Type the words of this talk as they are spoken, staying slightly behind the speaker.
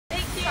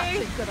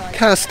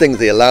Casting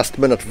their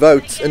last-minute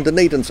votes in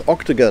Dunedin's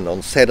Octagon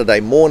on Saturday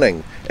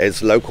morning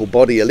as local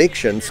body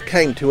elections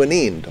came to an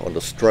end on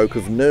the stroke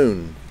of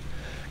noon.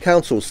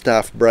 Council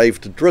staff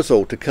braved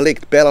drizzle to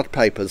collect ballot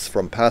papers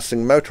from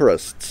passing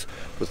motorists,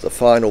 with the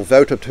final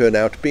voter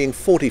turnout being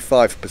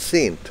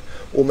 45%,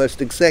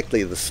 almost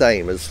exactly the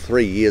same as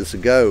 3 years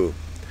ago.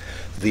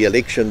 The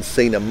election's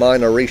seen a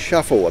minor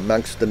reshuffle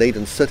amongst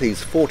Dunedin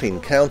City's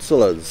 14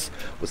 councillors,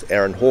 with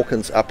Aaron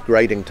Hawkins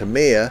upgrading to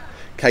mayor,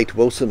 Kate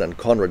Wilson and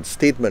Conrad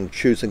Steadman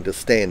choosing to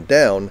stand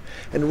down,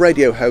 and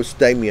radio host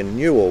Damien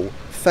Newell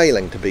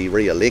failing to be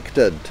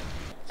re-elected.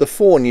 The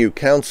 4 new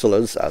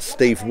councillors are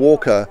Steve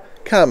Walker,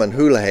 Carmen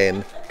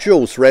Houlihan,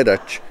 Jules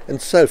Radich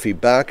and Sophie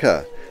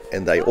Barker,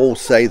 and they all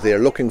say they're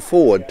looking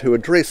forward to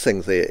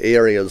addressing their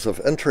areas of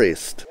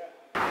interest.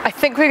 I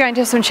think we're going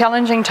to have some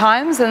challenging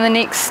times in the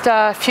next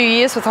few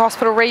years with the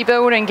hospital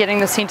rebuild and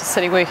getting the centre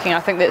city working. I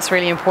think that's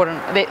really important.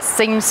 That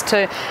seems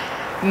to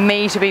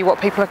me to be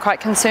what people are quite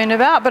concerned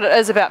about, but it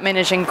is about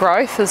managing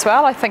growth as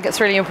well. I think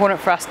it's really important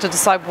for us to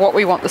decide what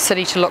we want the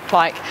city to look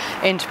like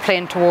and to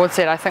plan towards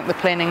that. I think the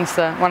planning's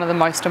one of the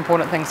most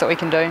important things that we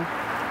can do.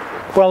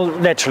 Well,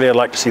 naturally I'd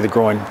like to see the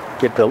groin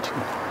get built,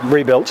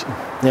 rebuilt,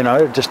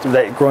 just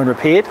that groin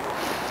repaired,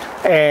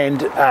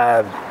 and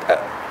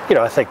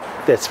I think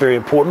that's very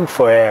important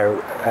for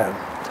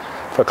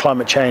for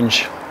climate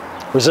change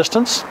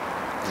resistance,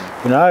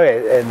 and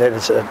that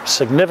is a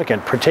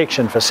significant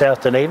protection for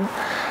South Dunedin.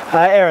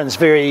 Aaron's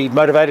very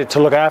motivated to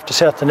look after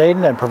South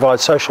Dunedin and provide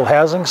social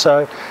housing,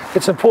 so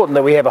it's important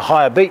that we have a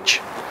higher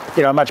beach,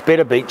 a much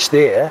better beach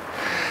there,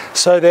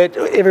 so that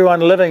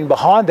everyone living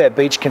behind that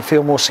beach can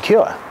feel more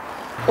secure.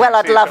 Well,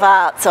 I'd love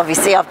arts.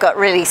 Obviously, I've got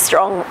really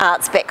strong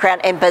arts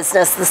background and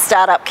business. The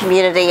startup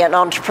community and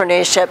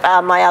entrepreneurship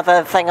are my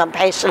other thing I'm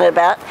passionate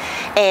about,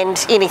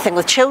 and anything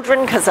with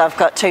children, because I've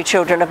got 2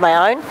 children of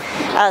my own.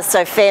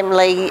 So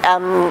family,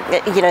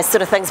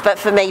 sort of things. But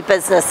for me,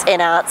 business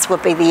and arts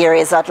would be the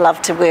areas I'd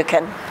love to work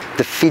in.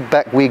 The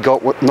feedback we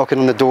got knocking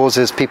on the doors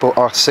is people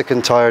are sick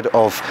and tired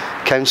of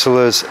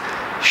councillors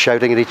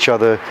shouting at each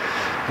other,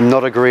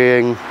 not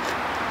agreeing,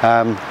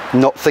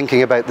 not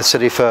thinking about the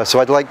city first. So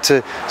I'd like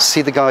to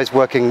see the guys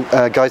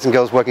and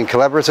girls working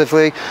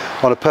collaboratively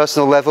on a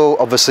personal level.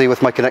 Obviously,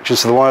 with my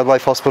connections to the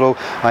Wildlife Hospital,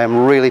 I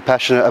am really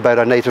passionate about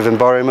our native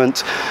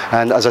environment,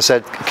 and as I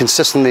said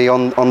consistently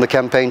on the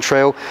campaign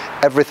trail,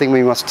 everything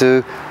we must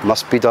do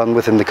must be done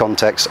within the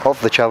context of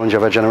the challenge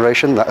of our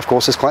generation. That of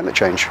course is climate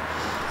change.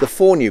 The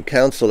 4 new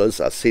councillors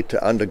are set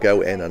to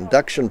undergo an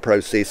induction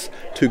process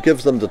to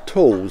give them the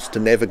tools to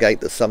navigate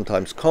the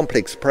sometimes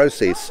complex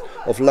process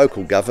of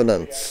local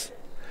governance.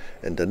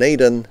 In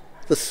Dunedin,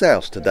 the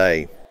South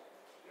Today.